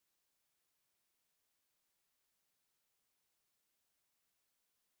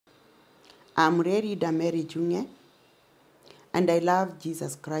I'm reader Mary Jr., and I love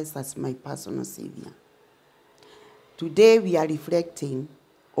Jesus Christ as my personal Savior. Today we are reflecting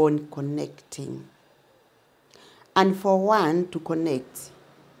on connecting. And for one to connect,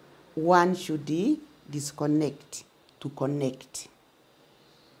 one should disconnect to connect.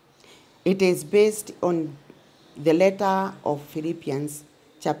 It is based on the letter of Philipians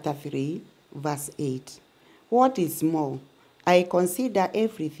chapter 3, verse 8. What is more, I consider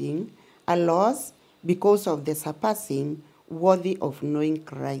everything a loss because of the surpassing worthy of knowing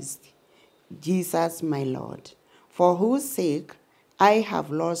Christ, Jesus my Lord, for whose sake I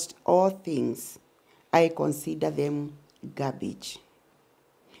have lost all things. I consider them garbage,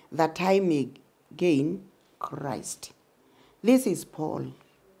 that I may gain Christ. This is Paul.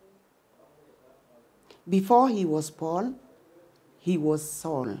 Before he was Paul, he was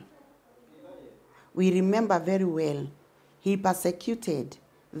Saul. We remember very well, he persecuted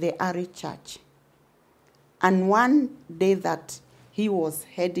the early church. And one day that he was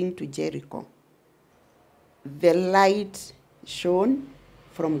heading to Jericho, the light shone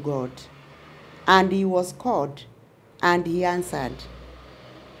from God. And he was called, and he answered,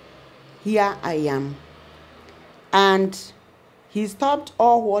 "Here I am." And he stopped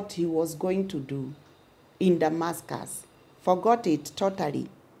all what he was going to do in Damascus, forgot it totally.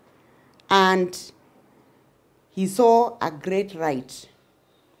 And he saw a great light.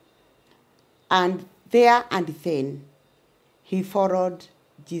 And there and then, he followed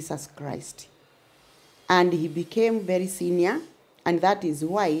Jesus Christ. And he became very senior, and that is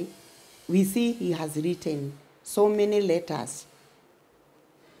why we see he has written so many letters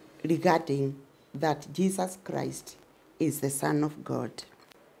regarding that Jesus Christ is the Son of God.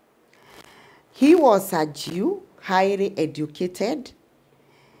 He was a Jew, highly educated.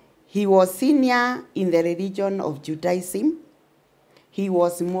 He was senior in the religion of Judaism. He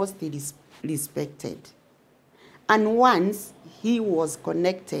was most respected. And once he was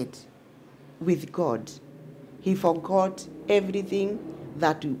connected with God, he forgot everything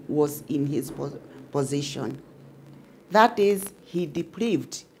that was in his possession. That is, he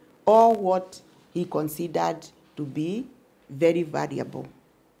deprived all what he considered to be very valuable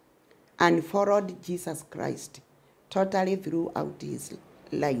and followed Jesus Christ totally throughout his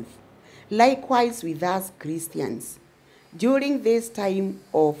life. Likewise with us Christians, during this time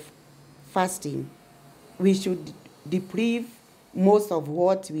of fasting, we should deprive most of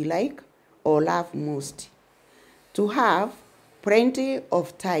what we like or love most, to have plenty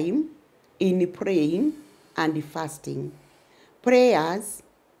of time in praying and fasting. Prayers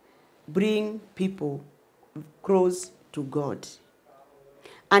bring people close to God,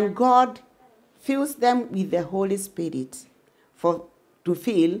 and God fills them with the Holy Spirit to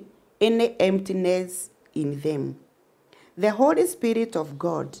fill any emptiness in them. The Holy Spirit of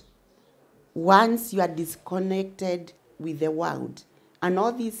God, once you are disconnected with the world and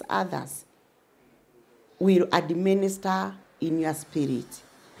all these others, will administer in your spirit,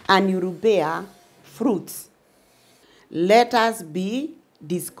 and you will bear fruits. Let us be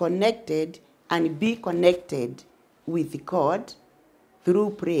disconnected and be connected with God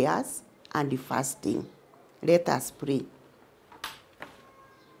through prayers and fasting. Let us pray.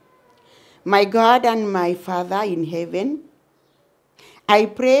 My God and my Father in heaven, I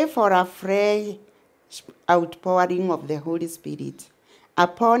pray for a fresh outpouring of the Holy Spirit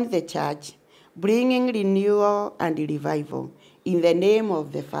upon the church, bringing renewal and revival in the name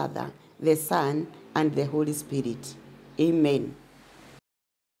of the Father, the Son, and the Holy Spirit. Amen.